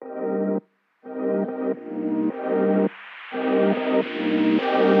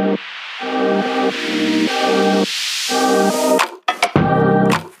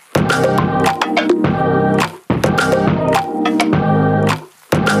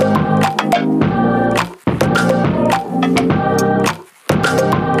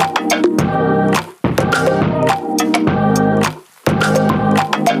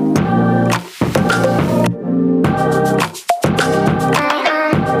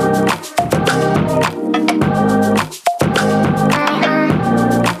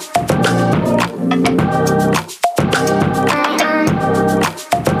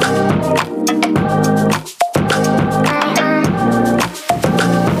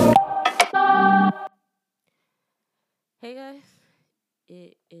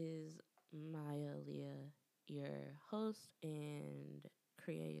It is Maya Leah, your host and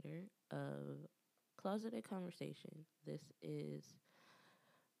creator of Closeted Conversation. This is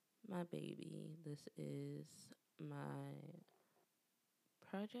my baby. This is my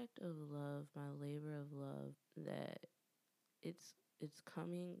project of love, my labor of love that it's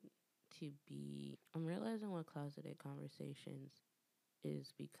coming to be. I'm realizing what Closeted Conversations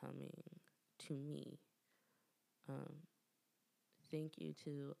is becoming to me. Thank you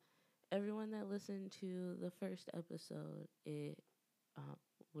to everyone that listened to the first episode. It uh,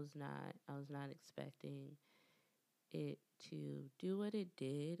 I was not expecting it to do what it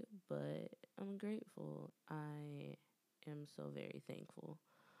did, but I'm grateful. I am so very thankful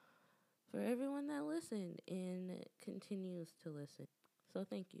for everyone that listened and continues to listen. So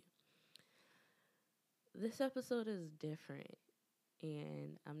thank you. This episode is different,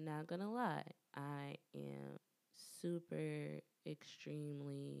 and I'm not gonna lie, I am super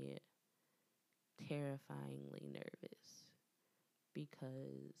extremely terrifyingly nervous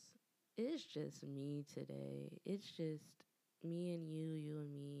because it's just me today. It's just me and you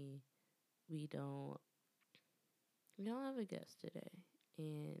and me. We don't have a guest today.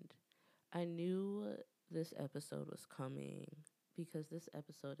 And I knew this episode was coming because this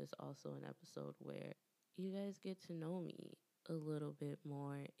episode is also an episode where you guys get to know me a little bit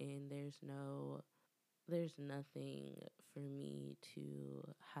more, and there's nothing for me to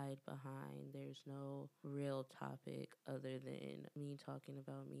hide behind. There's no real topic other than me talking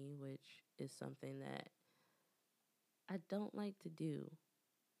about me, which is something that I don't like to do.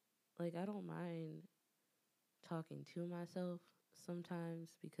 Like, I don't mind talking to myself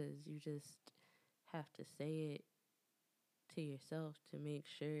sometimes because you just have to say it to yourself to make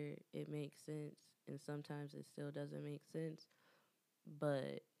sure it makes sense. And sometimes it still doesn't make sense.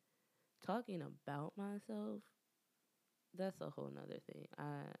 But talking about myself, that's a whole nother thing.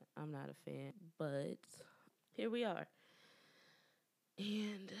 I'm not a fan, but here we are.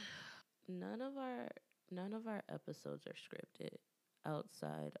 And none of our none of our episodes are scripted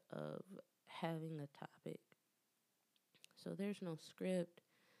outside of having a topic. So there's no script.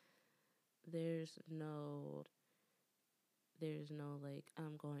 There's no like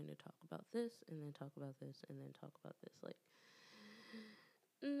I'm going to talk about this and then talk about this and then talk about this. Like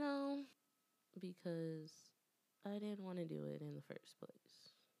no, because I didn't want to do it in the first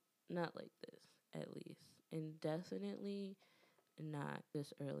place. Not like this, at least. And definitely not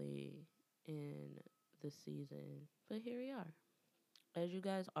this early in the season. But here we are. As you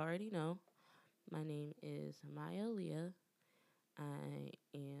guys already know, my name is Maya Leah.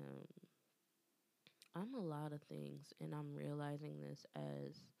 I'm a lot of things, and I'm realizing this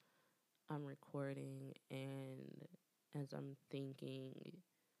as I'm recording and as I'm thinking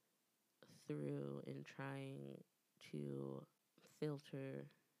through and trying to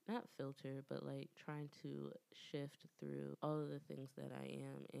not filter, but like trying to shift through all of the things that I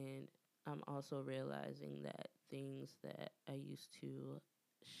am. And I'm also realizing that things that I used to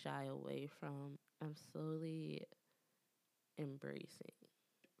shy away from, I'm slowly embracing.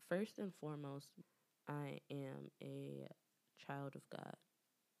 First and foremost, I am a child of God.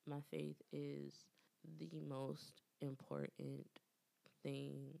 My faith is the most important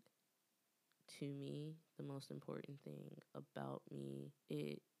thing to me, the most important thing about me.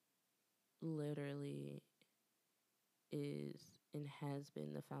 It literally is and has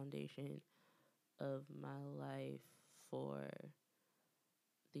been the foundation of my life for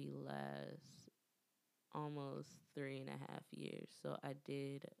the last almost 3.5 years. So I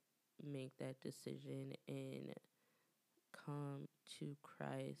did make that decision and come to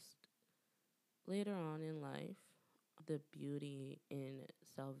Christ later on in life. The beauty in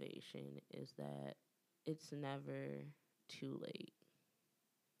salvation is that it's never too late.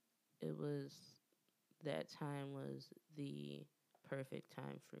 That time was the perfect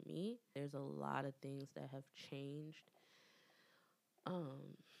time for me. There's a lot of things that have changed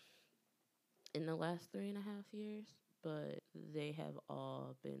in the last 3.5 years, but they have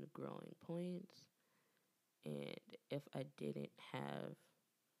all been growing points. And if I didn't have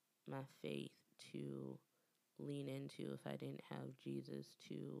my faith to lean into, if I didn't have Jesus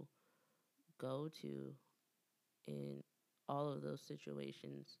to go to in all of those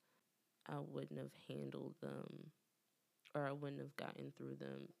situations, I wouldn't have handled them, or I wouldn't have gotten through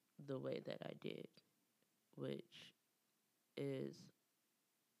them the way that I did, which is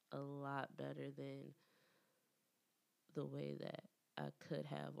a lot better than the way that I could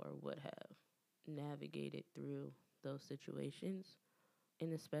have or would have navigated through those situations.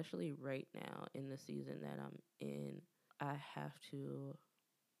 And especially right now in the season that I'm in, I have to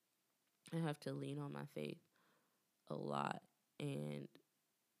lean on my faith a lot. And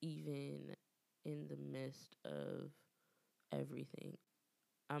even in the midst of everything.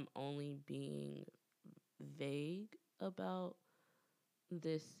 I'm only being vague about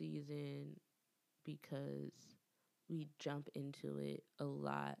this season because we jump into it a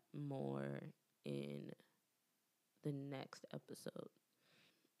lot more in the next episode.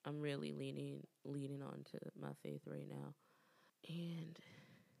 I'm really leaning on to my faith right now. And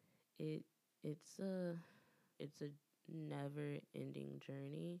it it's a never ending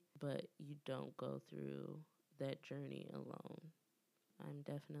journey, but you don't go through that journey alone. I'm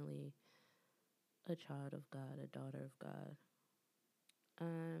definitely a child of God, a daughter of God.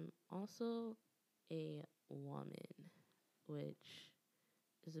 I'm also a woman, which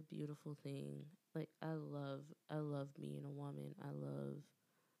is a beautiful thing. Like I love being a woman. I love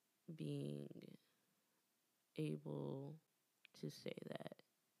being able to say that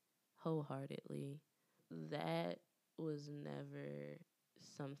wholeheartedly. That was never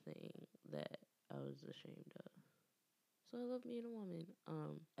something that I was ashamed of. So I love being a woman.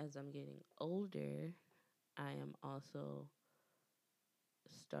 As I'm getting older, I am also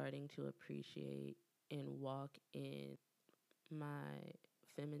starting to appreciate and walk in my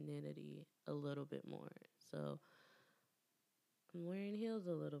femininity a little bit more. So I'm wearing heels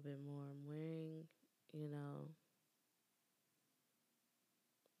a little bit more. I'm wearing, you know,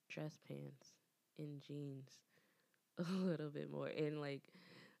 dress pants and jeans a little bit more. And like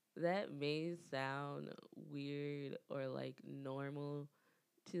that may sound weird or like normal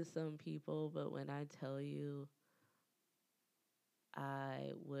to some people, but when I tell you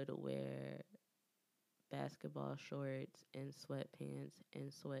I would wear basketball shorts and sweatpants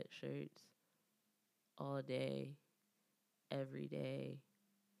and sweatshirts all day, every day,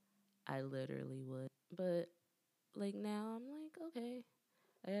 I literally would. But like now I'm like, okay.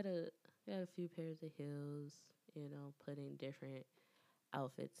 I had a I had a few pairs of heels, putting different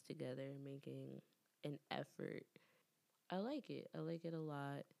outfits together, making an effort. I like it. I like it a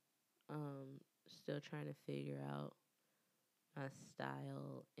lot. Still trying to figure out my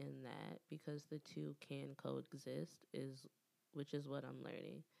style in that because the two can coexist which is what I'm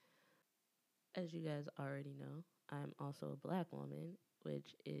learning. As you guys already know, I'm also a black woman,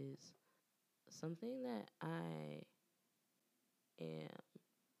 which is something that I am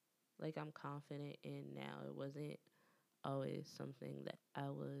I'm confident in now. It wasn't always something that I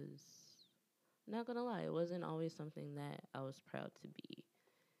was not gonna lie, it wasn't always something that I was proud to be,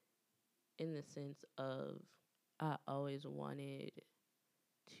 in the sense of I always wanted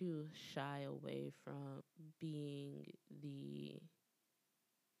to shy away from being the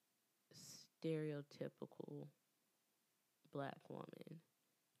stereotypical black woman.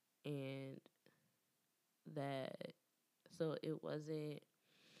 And that so it wasn't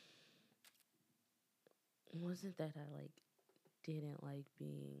that I didn't like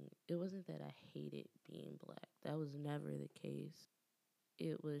being it wasn't that I hated being black. That was never the case.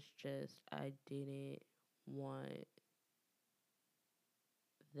 It was just want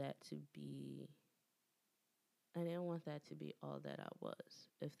that to be I didn't want that to be all that I was,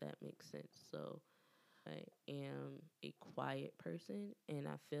 if that makes sense. So I am a quiet person, and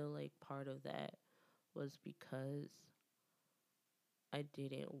I feel like part of that was because I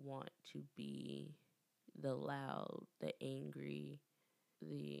didn't want to be the loud, the angry,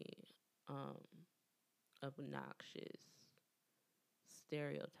 the um obnoxious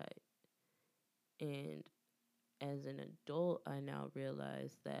stereotype. And as an adult, I now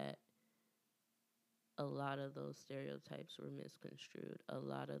realize that a lot of those stereotypes were misconstrued. A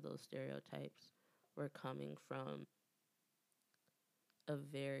lot of those stereotypes were coming from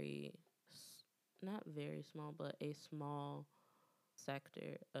a not very small, but a small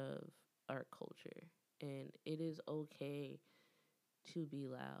sector of our culture. And it is okay to be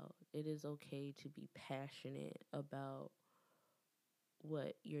loud. It is okay to be passionate about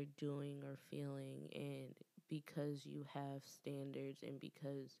what you're doing or feeling. And because you have standards and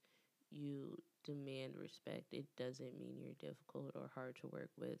because you demand respect, it doesn't mean you're difficult or hard to work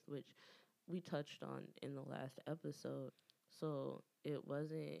with, which we touched on in the last episode. So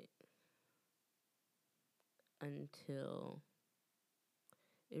until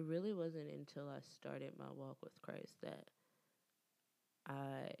it really wasn't until I started my walk with Christ that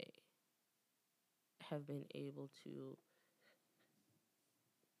I have been able to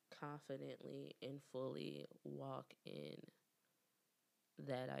confidently and fully walk in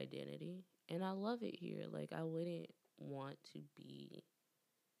that identity. And I love it here. Like, I wouldn't want to be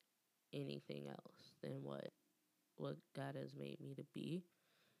anything else than what God has made me to be.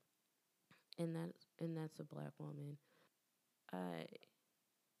 And that's a black woman. I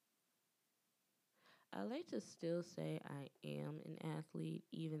I like to still say I am an athlete,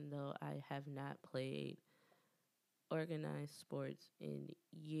 even though I have not played organized sports in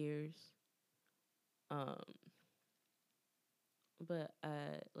years. Um, but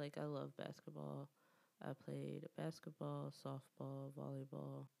I love basketball. I played basketball, softball,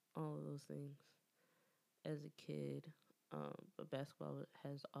 volleyball, all of those things as a kid. But basketball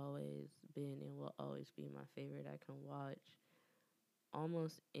has always been and will always be my favorite. I can watch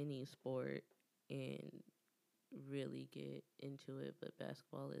almost any sport and really get into it, but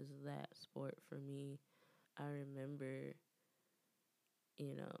basketball is that sport for me. I remember,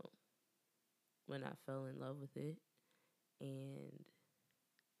 you know, when I fell in love with it, and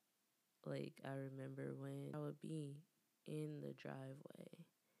I remember when I would be in the driveway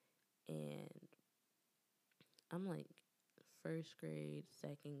and I'm like first grade,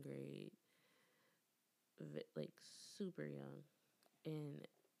 second grade, like super young. And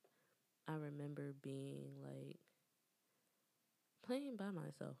I remember being like playing by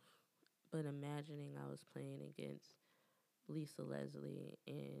myself, but imagining I was playing against Lisa Leslie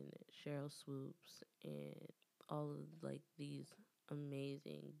and Cheryl Swoops and all of like these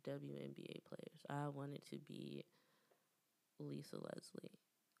amazing WNBA players. I wanted to be Lisa Leslie.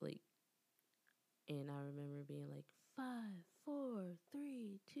 Like, and I remember being like 5, 4,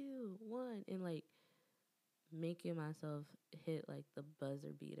 3, 2, 1, and like making myself hit like the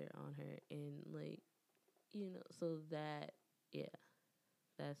buzzer beater on her, and so that yeah,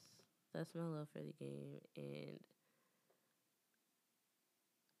 that's that's my love for the game, and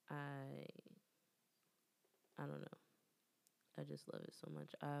I I don't know. I just love it so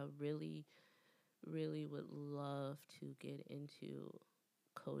much. I really, really would love to get into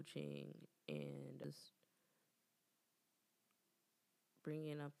coaching and just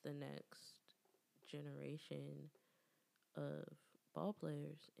bringing up the next generation of ball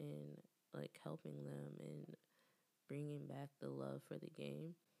players and like helping them and bringing back the love for the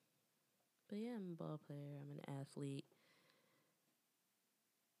game. But yeah, I'm a ball player, I'm an athlete.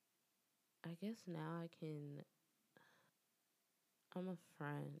 I guess now I'm a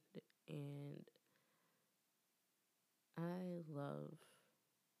friend and I love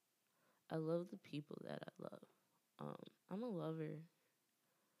I love the people that I love. I'm a lover.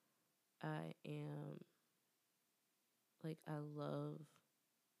 I am I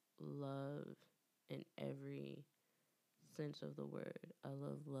love in every sense of the word. I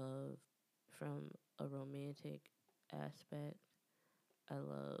love love from a romantic aspect. I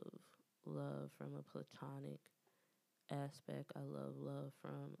love love from a platonic aspect. I love love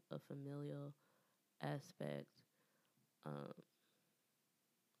from a familial aspect. Um,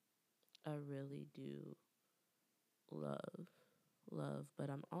 I really do love love, but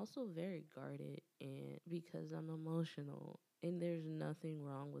I'm also very guarded and because I'm emotional. And there's nothing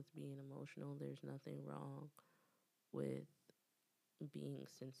wrong with being emotional. There's nothing wrong with being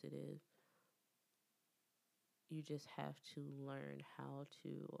sensitive. You just have to learn how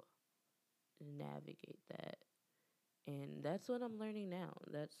to navigate that. And that's what I'm learning now.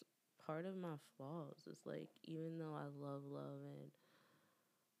 That's part of my flaws. It's like even though I love love and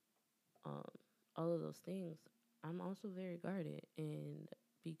um, all of those things, I'm also very guarded. And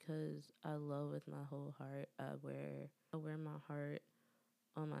because I love with my whole heart, I wear my heart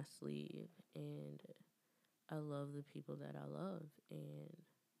on my sleeve, and I love the people that I love, and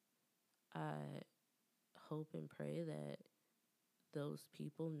I hope and pray that those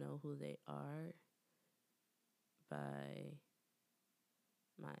people know who they are by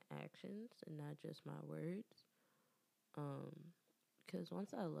my actions and not just my words. Um, because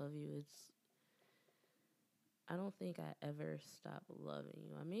once I love you, I don't think I ever stop loving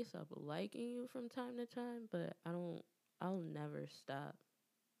you. I may stop liking you from time to time, but I'll never stop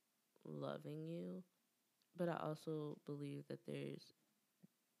loving you. But I also believe that there's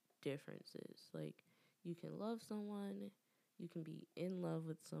differences. Like, you can love someone, you can be in love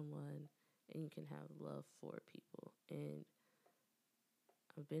with someone, and you can have love for people. And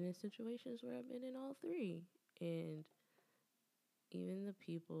I've been in situations where I've been in all three. And even the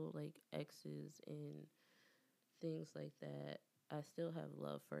people like exes and things like that, I still have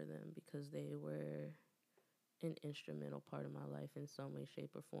love for them because they were an instrumental part of my life in some way,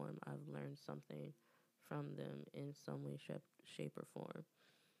 shape, or form. I've learned something from them in some way, shape, or form.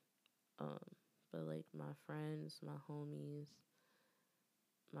 Um, but like my friends, my homies,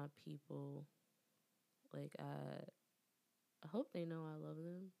 my people, I hope they know I love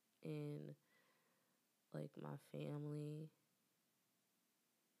them, and like my family,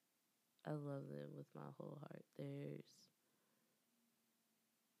 I love them with my whole heart. There's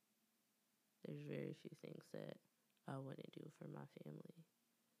very few things that I wouldn't do for my family.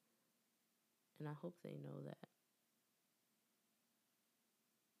 And I hope they know that.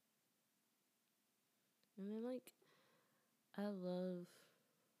 And then like I love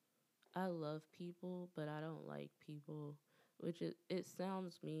I love people, but I don't like people, which it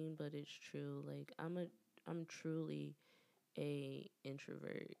sounds mean, but it's true. Like I'm truly a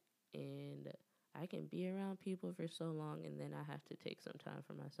introvert, and I can be around people for so long and then I have to take some time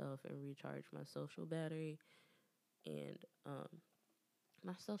for myself and recharge my social battery. And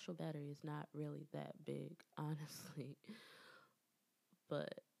my social battery is not really that big, honestly.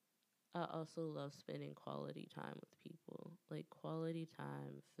 But I also love spending quality time with people. Like quality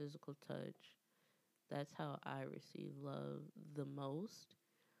time, physical touch. That's how I receive love the most.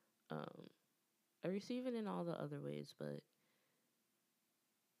 Um, I receive it in all the other ways, but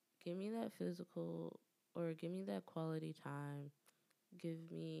give me that physical or give me that quality time. Give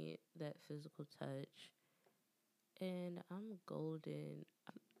me that physical touch. And I'm golden.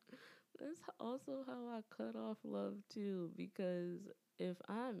 That's also how I cut off love too, because if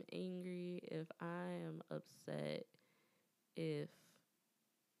I'm angry, if I am upset, if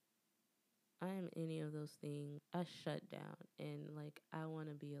I am any of those things, I shut down and like I want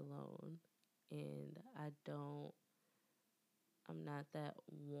to be alone. And I'm not that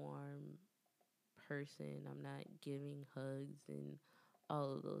warm person. I'm not giving hugs and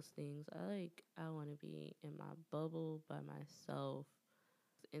all of those things. I want to be in my bubble by myself.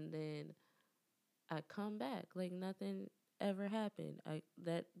 And then I come back like nothing ever happened.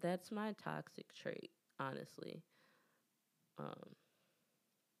 That's my toxic trait, honestly. Um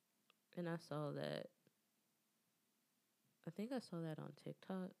and I saw that I think I saw that on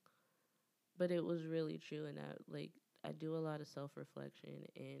TikTok, but it was really true. And I do a lot of self-reflection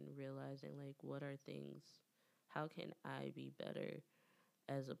and realizing like what are things, how can I be better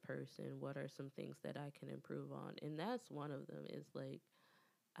as a person? What are some things that I can improve on? And that's one of them is like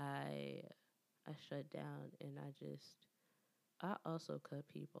I I shut down and I also cut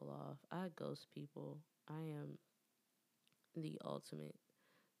people off. I ghost people. I am the ultimate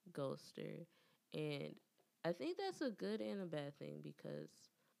ghoster. And I think that's a good and a bad thing because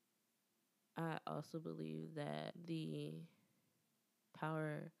I also believe that the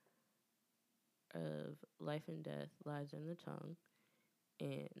power of life and death lies in the tongue,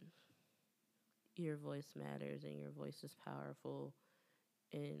 and your voice matters and your voice is powerful,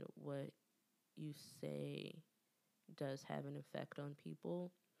 and what you say does have an effect on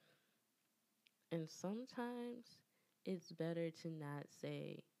people. And sometimes it's better to not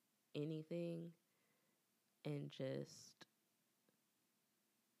say anything and just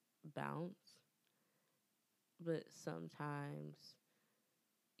bounce. But sometimes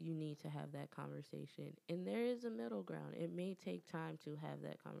you need to have that conversation. And there is a middle ground. It may take time to have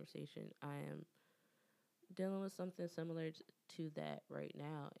that conversation. I am dealing with something similar to that right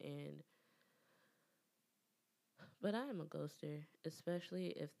now. But I am a ghoster, especially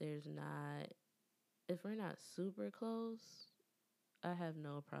if we're not super close. I have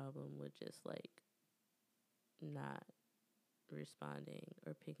no problem with just like not responding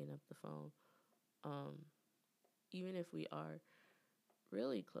or picking up the phone. Um, Even if we are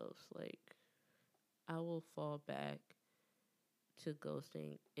really close, like I will fall back to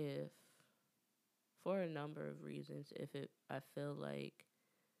ghosting if for a number of reasons. If it I feel like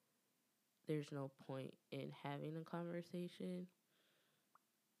there's no point in having a conversation,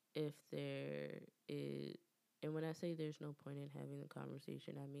 if there is, and when I say there's no point in having a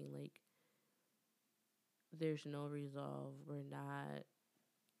conversation, I mean like there's no resolve.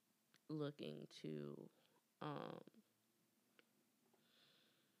 Looking to um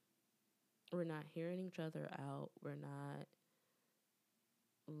we're not hearing each other out. We're not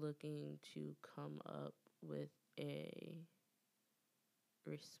looking to come up with a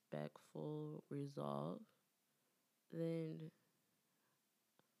respectful resolve, then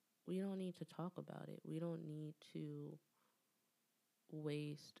we don't need to talk about it. We don't need to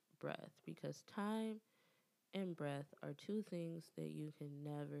waste breath because time and breath are two things that you can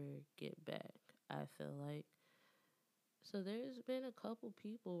never get back, I feel like. So there's been a couple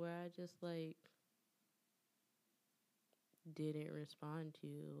people where I just like didn't respond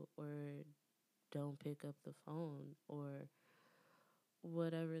to or don't pick up the phone or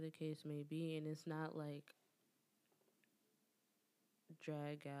whatever the case may be. And it's not like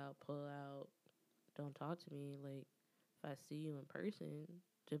drag out, pull out, don't talk to me. Like if I see you in person,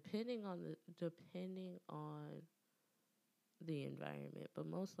 depending on the environment, but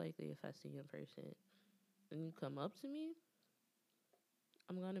most likely if I see you in person and you come up to me,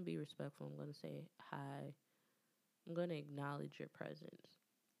 I'm gonna be respectful. I'm gonna say hi. I'm gonna acknowledge your presence.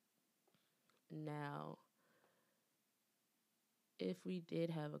 Now, if we did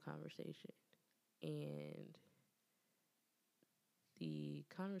have a conversation and the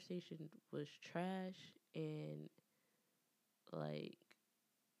conversation was trash, and like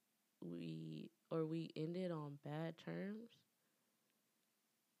we ended on bad terms.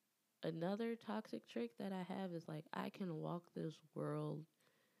 Another toxic trait that I have is like I can walk this world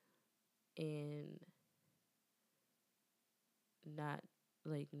and not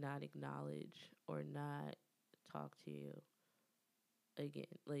not acknowledge or not talk to you again.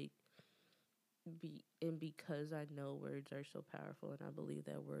 Like because I know words are so powerful and I believe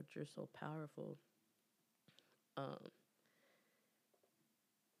that words are so powerful, um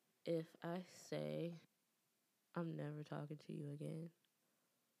if I say I'm never talking to you again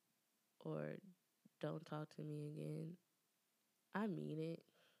or don't talk to me again, I mean it.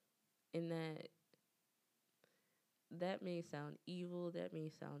 And that may sound evil, that may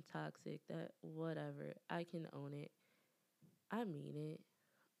sound toxic, that whatever. I can own it. I mean it.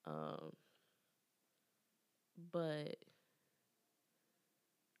 Um, but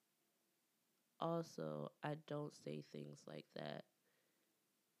also, I don't say things like that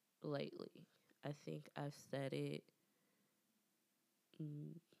lightly. I think I've said it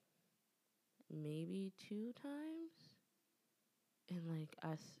mm, maybe 2 times, and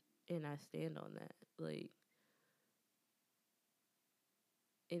and I stand on that. Like,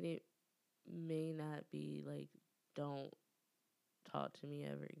 and it may not be like, don't talk to me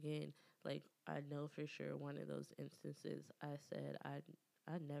ever again. Like, I know for sure one of those instances I said I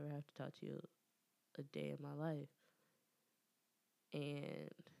never have to talk to you a day in my life.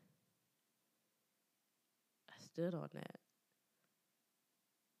 And I stood on that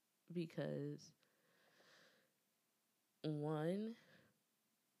because one,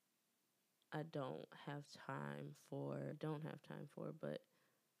 I don't have time for, but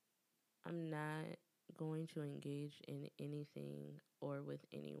I'm not going to engage in anything or with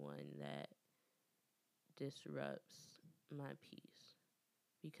anyone that disrupts my peace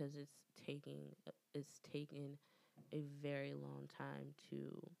because it's taken a very long time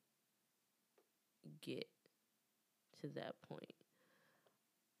to get to that point.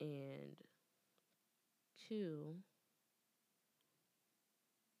 And two,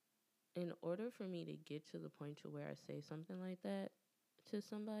 in order for me to get to the point to where I say something like that to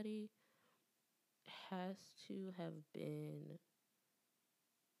somebody has to have been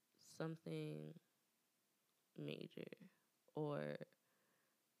something major or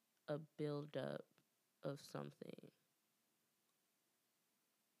a buildup of something.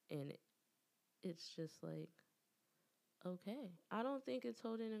 And it's just like, okay. I don't think it's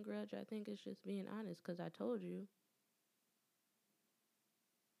holding a grudge. I think it's just being honest because I told you.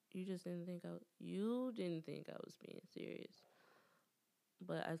 You didn't think I was being serious.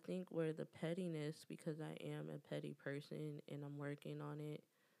 But I think where the pettiness, because I am a petty person and I'm working on it,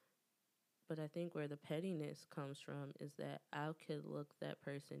 but I think where the pettiness comes from is that I could look that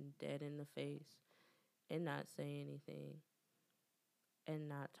person dead in the face and not say anything and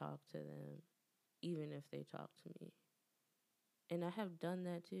not talk to them, even if they talk to me. And I have done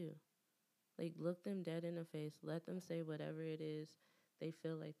that too. Like, look them dead in the face, let them say whatever it is they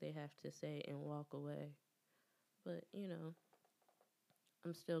feel like they have to say and walk away. But,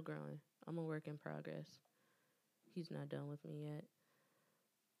 I'm still growing. I'm a work in progress. He's not done with me yet.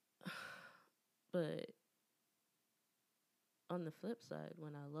 But on the flip side,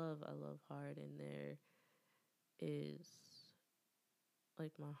 when I love hard, and there is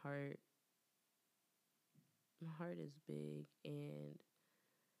like my heart is big, and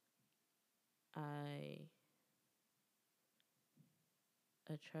I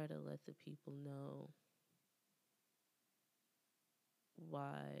I try to let the people know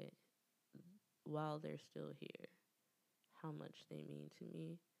why while they're still here, how much they mean to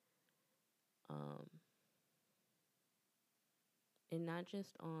me. Um, and not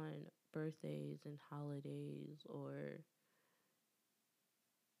just on birthdays and holidays or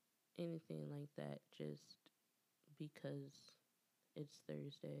anything like that, just because it's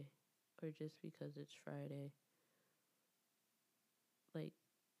Thursday or just because it's Friday. Like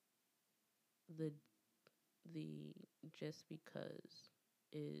the the just because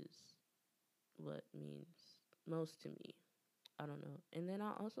is what means most to me. I don't know. And then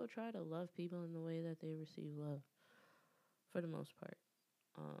I also try to love people in the way that they receive love for the most part.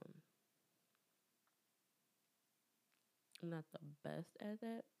 Um, I'm not the best at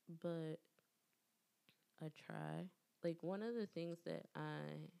that, but I try. Like, one of the things that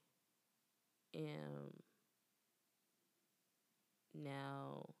I am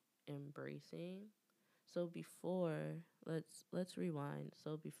now embracing. So before, let's rewind.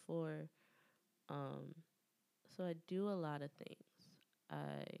 So before, um, so I do a lot of things.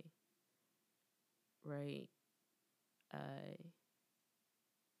 I write, I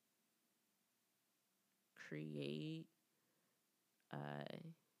create, I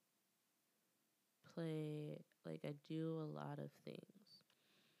play, like I do a lot of things,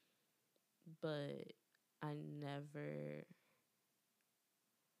 but I never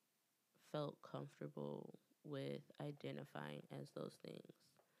felt comfortable with identifying as those things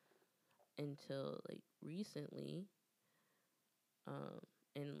until like recently. Um,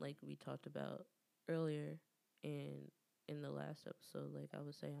 and like we talked about earlier in the last episode, like I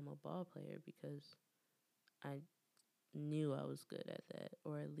would say I'm a ball player because I knew I was good at that,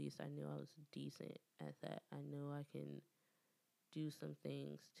 or at least I knew I was decent at that. I knew I can do some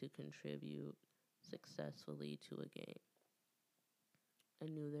things to contribute successfully to a game. I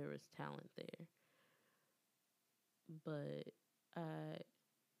knew there was talent there, but I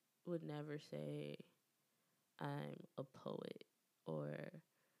would never say I'm a poet or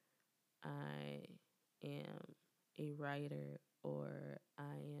I am a writer or I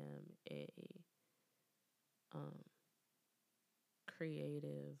am a um,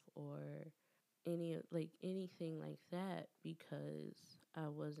 creative or anything like that because I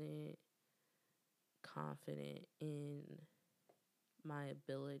wasn't confident in my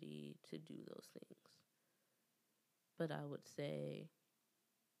ability to do those things. But I would say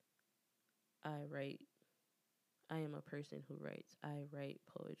I write. I am a person who writes. I write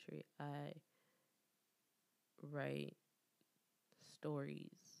poetry. I write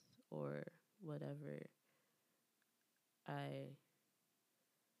stories or whatever. I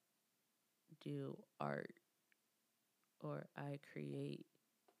do art or I create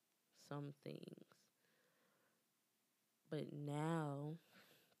some things. But now,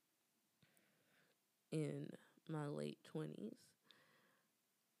 in my late 20s,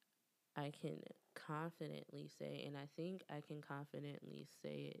 I can confidently say, and I think I can confidently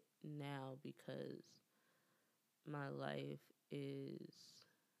say it now because my life is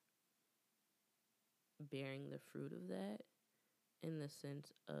bearing the fruit of that in the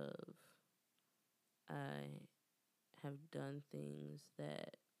sense of I have done things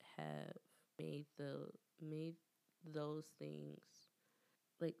that have made made those things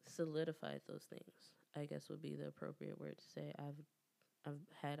like solidified those things. I guess would be the appropriate word to say. I've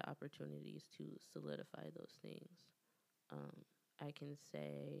had opportunities to solidify those things. Um, I can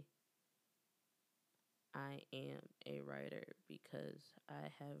say I am a writer because I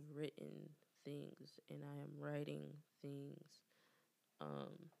have written things and I am writing things.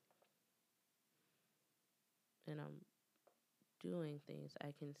 Um, and I'm doing things.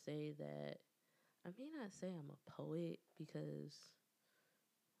 I can say that I may not say I'm a poet because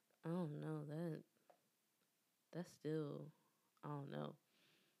I don't know that's still I don't know.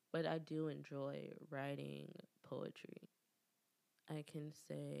 But I do enjoy writing poetry. I can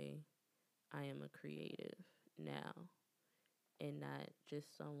say I am a creative now and not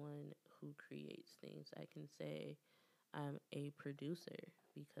just someone who creates things. I can say I'm a producer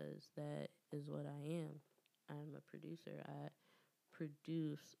because that is what I am. I'm a producer. I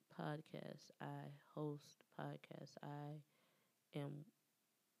produce podcasts. I host podcasts. Am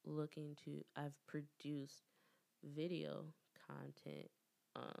I've produced video content.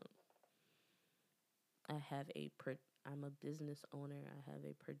 Um, I'm a business owner. I have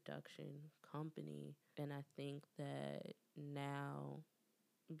a production company. And I think that now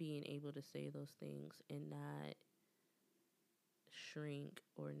being able to say those things and not shrink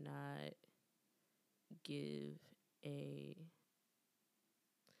or give a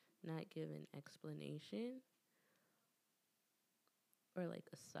not give an explanation or like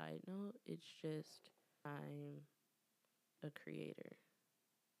a side note. It's just I'm a creator.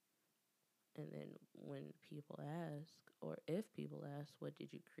 And then when people ask, or if people ask, what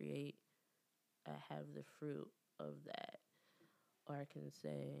did you create? I have the fruit of that. Or I can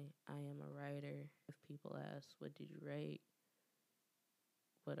say, I am a writer. If people ask, what did you write?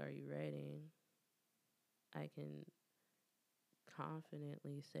 What are you writing? I can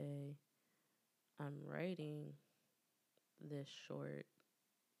confidently say, I'm writing this short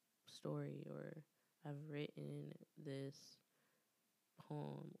story, or I've written this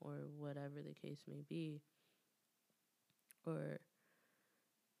poem, or whatever the case may be. Or,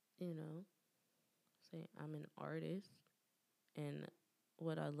 you know, say I'm an artist. And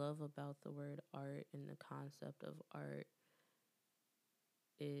what I love about the word art and the concept of art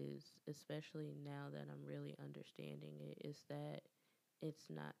is, especially now that I'm really understanding it, is that it's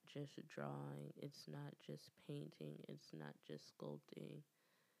not just drawing, it's not just painting, it's not just sculpting,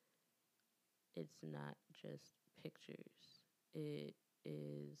 it's not just pictures. It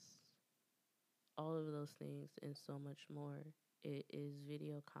is all of those things and so much more. It is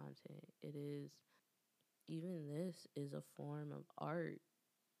video content. It is even this is a form of art.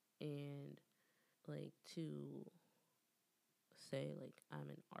 And like to say like I'm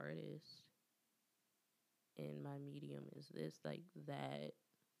an artist and my medium is this, like that,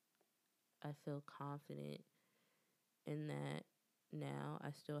 I feel confident in that. Now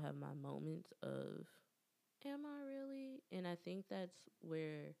I still have my moments of, am I really? And I think that's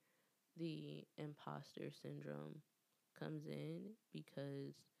where the imposter syndrome comes in,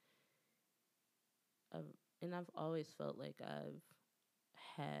 because I've, and I've always felt like I've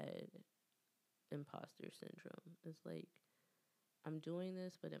had imposter syndrome. It's like, I'm doing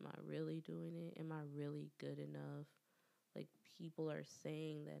this, but am I really doing it? Am I really good enough? Like, people are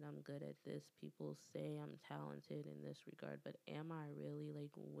saying that I'm good at this. People say I'm talented in this regard, but am I really?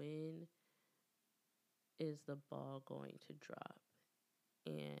 Like, when is the ball going to drop?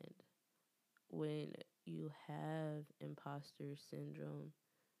 And when you have imposter syndrome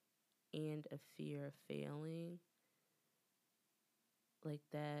and a fear of failing, like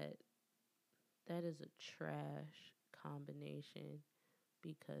that is a trash combination,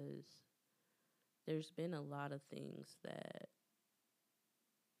 because there's been a lot of things that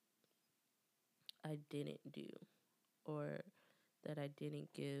I didn't do, or that I didn't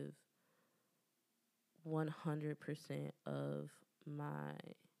give 100% of my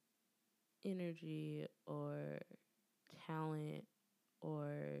energy or talent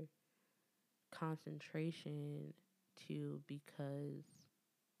or concentration to, because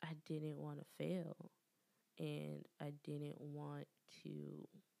I didn't want to fail and I didn't want to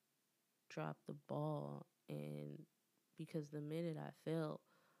drop the ball. And because the minute I failed,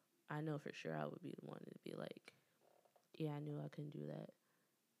 I know for sure I would be the one to be like, yeah, I knew I couldn't do that.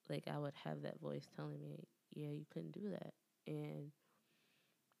 Like, I would have that voice telling me, yeah, you couldn't do that. And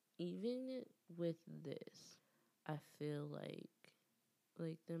even with this, I feel like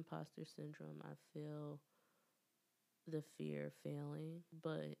the imposter syndrome, I feel the fear of failing,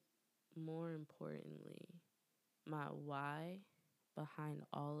 but more importantly, my why behind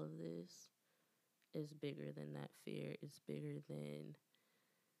all of this is bigger than that fear. It's bigger than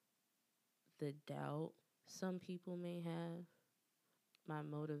the doubt some people may have. My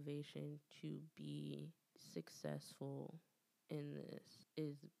motivation to be successful in this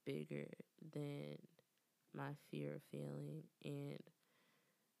is bigger than my fear of failing. And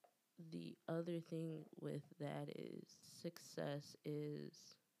the other thing with that is, success is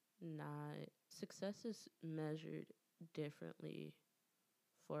not, success is measured differently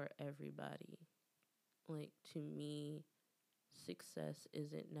for everybody. Like, to me, success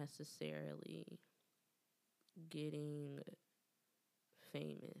isn't necessarily getting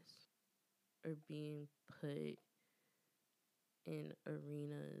famous or being put in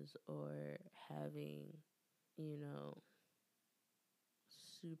arenas or having, you know,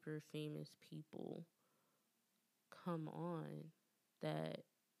 super famous people come on. That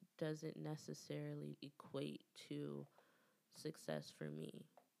doesn't necessarily equate to success for me.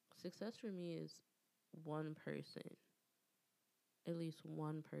 Success for me is one person, at least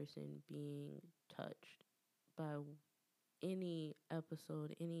one person being touched by any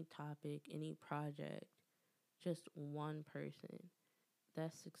episode, any topic, any project, just one person.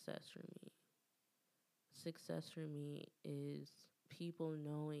 That's success for me. Success for me is people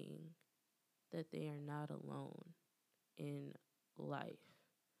knowing that they are not alone in life.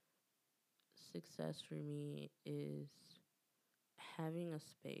 Success for me is having a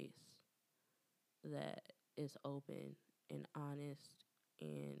space that is open and honest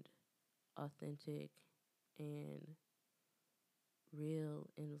and authentic and real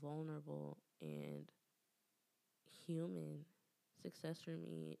and vulnerable and human. Success for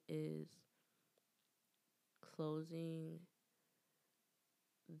me is closing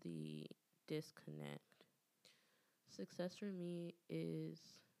the disconnect. Success for me is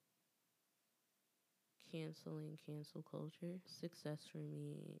canceling cancel culture. Success for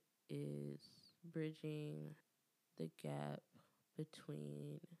me is bridging the gap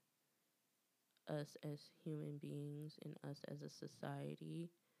between us as human beings and us as a society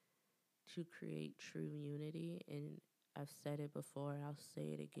to create true unity. And I've said it before, and I'll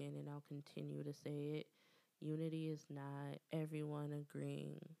say it again, and I'll continue to say it. Unity is not everyone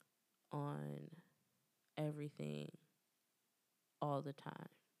agreeing on everything all the time.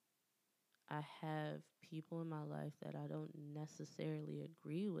 I have people in my life that I don't necessarily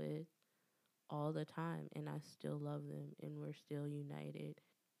agree with all the time, and I still love them and we're still united.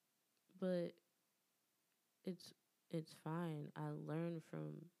 But it's it's fine. I learn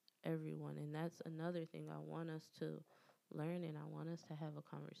from everyone, and that's another thing I want us to learn, and I want us to have a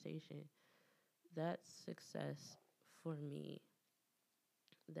conversation. That's success for me.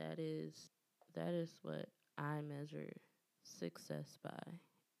 That is That is what I measure success by.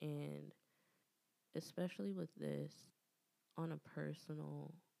 And especially with this, on a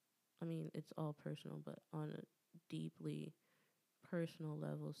personal, I mean, it's all personal, but on a deeply personal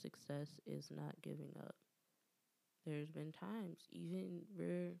level, success is not giving up. There's been times, even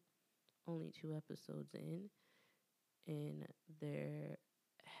we're only 2 episodes in, and there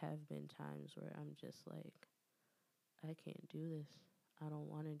have been times where I'm just like, I can't do this. I don't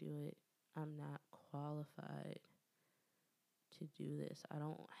want to do it. I'm not qualified to do this. I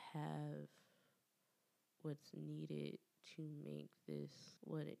don't have what's needed to make this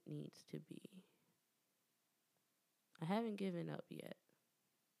what it needs to be. I haven't given up yet,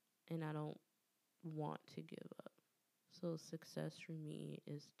 and I don't want to give up. So, success for me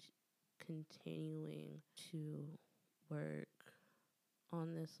is continuing to work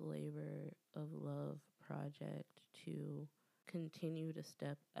on this labor of love project to continue to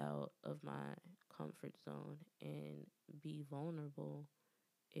step out of my comfort zone and be vulnerable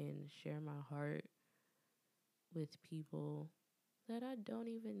and share my heart with people that I don't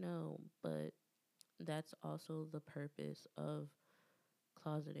even know. But that's also the purpose of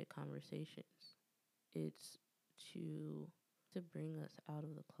closeted conversations. It's to bring us out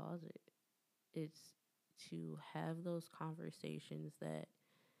of the closet. It's to have those conversations that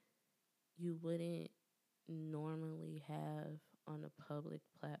you wouldn't normally have on a public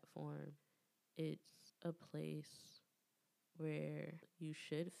platform. It's a place where you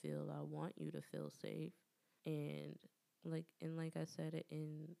should feel, I want you to feel safe. And like I said it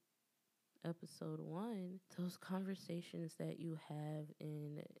in episode 1, those conversations that you have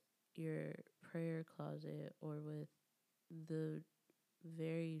in your prayer closet or with the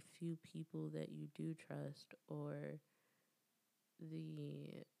very few people that you do trust, or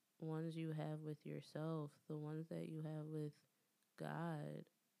the ones you have with yourself, the ones that you have with God,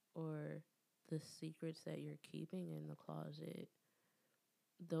 or the secrets that you're keeping in the closet.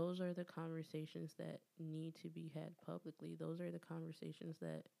 Those are the conversations that need to be had publicly. Those are the conversations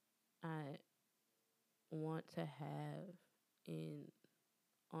that I want to have in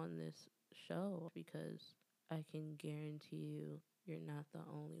on this show, because I can guarantee you you're not the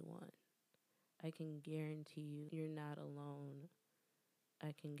only one. I can guarantee you you're not alone.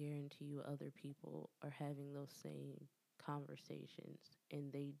 I can guarantee you other people are having those same conversations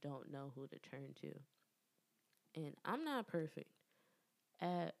and they don't know who to turn to. And I'm not perfect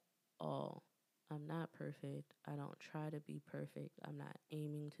at all. I'm not perfect. I don't try to be perfect. I'm not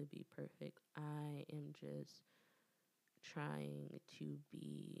aiming to be perfect. I am just trying to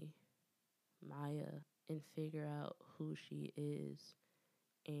be Maya and figure out who she is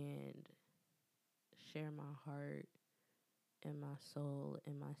and share my heart and my soul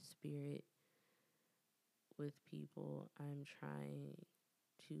and my spirit with people. I'm trying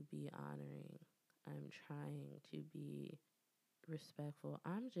to be honoring. I'm trying to be respectful.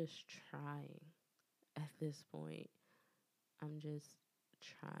 I'm just trying at this point. I'm just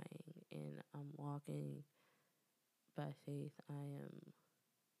trying, and I'm walking by faith.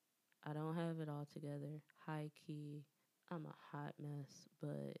 I don't have it all together. High key, I'm a hot mess,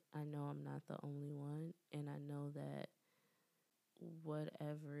 but I know I'm not the only one, and I know that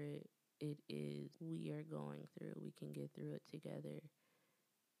whatever it is we are going through, we can get through it together.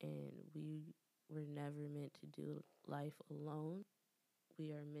 And we were never meant to do life alone.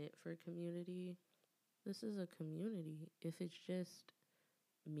 We are meant for community. This is a community. If it's just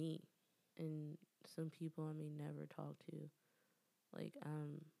me and some people I may never talk to, like,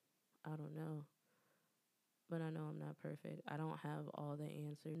 I don't know. But I know I'm not perfect. I don't have all the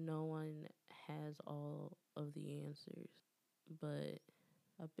answers. No one has all of the answers. But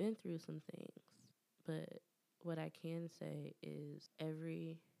I've been through some things. But what I can say is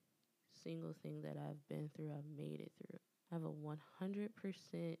every single thing that I've been through, I've made it through. I have a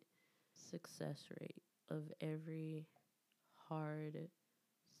 100% success rate of every hard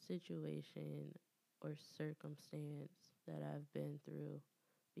situation or circumstance that I've been through,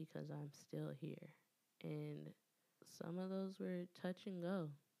 because I'm still here. And some of those were touch and go.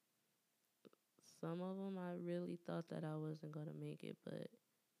 Some of them I really thought that I wasn't going to make it, but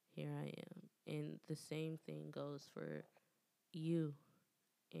here I am. And the same thing goes for you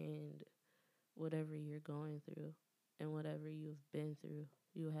and whatever you're going through and whatever you've been through.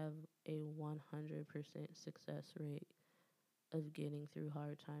 You have a 100% success rate of getting through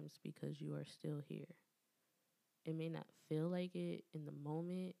hard times because you are still here. It may not feel like it in the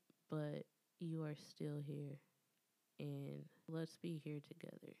moment, but you are still here. And let's be here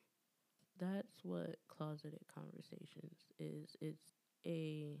together. That's what Closeted Conversations is. It's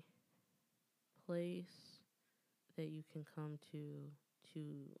a place that you can come to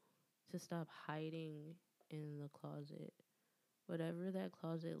to stop hiding in the closet. Whatever that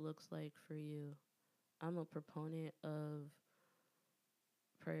closet looks like for you. I'm a proponent of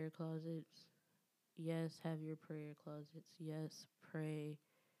prayer closets. Yes, have your prayer closets. Yes, pray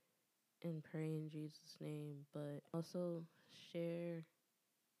and pray in Jesus' name, but also share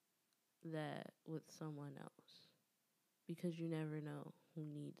that with someone else because you never know who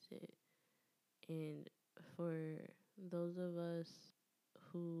needs it. And for those of us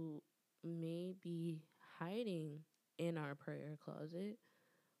who may be hiding in our prayer closet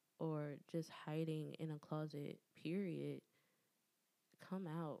or just hiding in a closet, period, come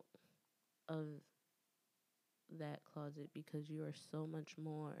out of that closet because you are so much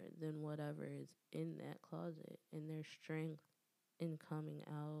more than whatever is in that closet, and there's strength in coming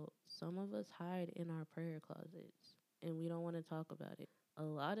out. Some of us hide in our prayer closets and we don't want to talk about it. A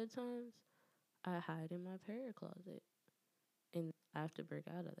lot of times I hide in my prayer closet and I have to break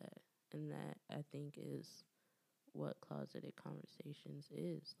out of that. And that, I think, is what Closeted Conversations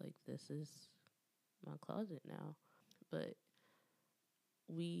is. Like, this is my closet now. But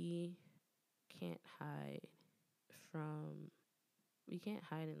we can't hide from we can't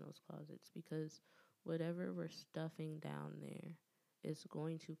hide in those closets because whatever we're stuffing down there is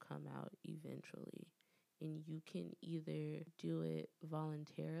going to come out eventually. And you can either do it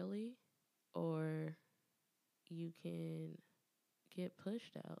voluntarily or you can get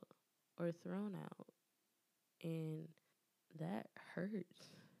pushed out or thrown out. And that hurts.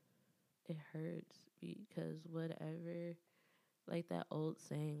 It hurts because whatever, like that old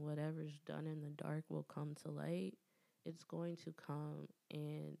saying, whatever's done in the dark will come to light. It's going to come,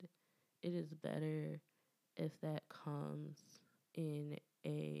 and it is better if that comes in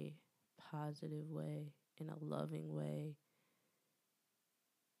a positive way, in a loving way,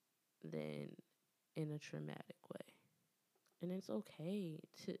 than in a traumatic way. And it's okay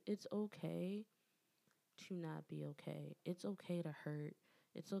to not be okay. It's okay to hurt.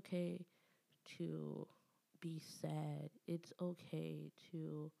 It's okay to be sad. It's okay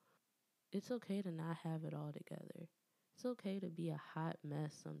to not have it all together. It's okay to be a hot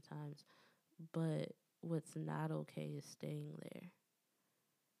mess sometimes, but what's not okay is staying there.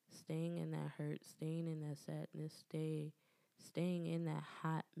 Staying in that hurt, staying in that sadness, staying in that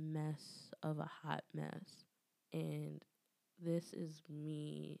hot mess of a hot mess. And this is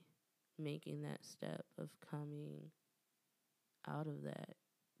me making that step of coming out of that.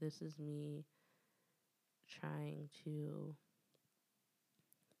 This is me trying to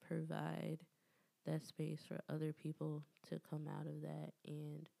provide that space for other people to come out of that.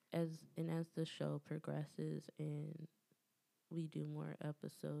 And as the show progresses and we do more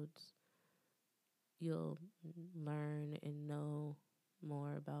episodes, you'll learn and know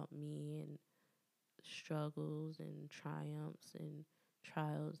more about me and struggles and triumphs and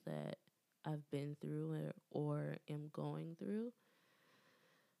trials that I've been through or am going through.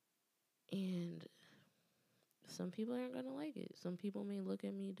 And some people aren't going to like it. Some people may look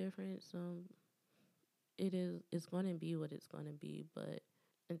at me different. It's going to be what it's going to be, but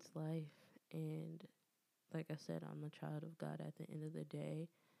it's life. And like I said, I'm a child of God at the end of the day.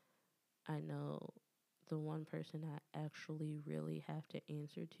 I know the one person I actually really have to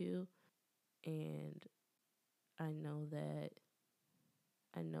answer to, and I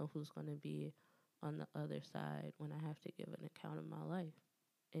know who's going to be on the other side when I have to give an account of my life.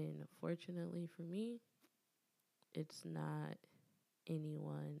 And fortunately for me, it's not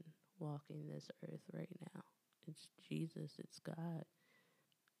anyone walking this earth right now. It's Jesus, it's God.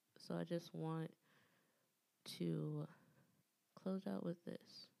 So I just want to close out with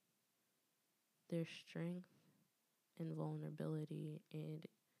this. There's strength in vulnerability, and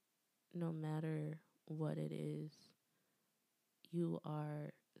no matter what it is, you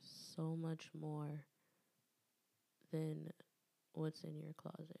are so much more than what's in your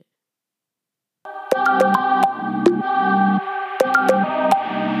closet.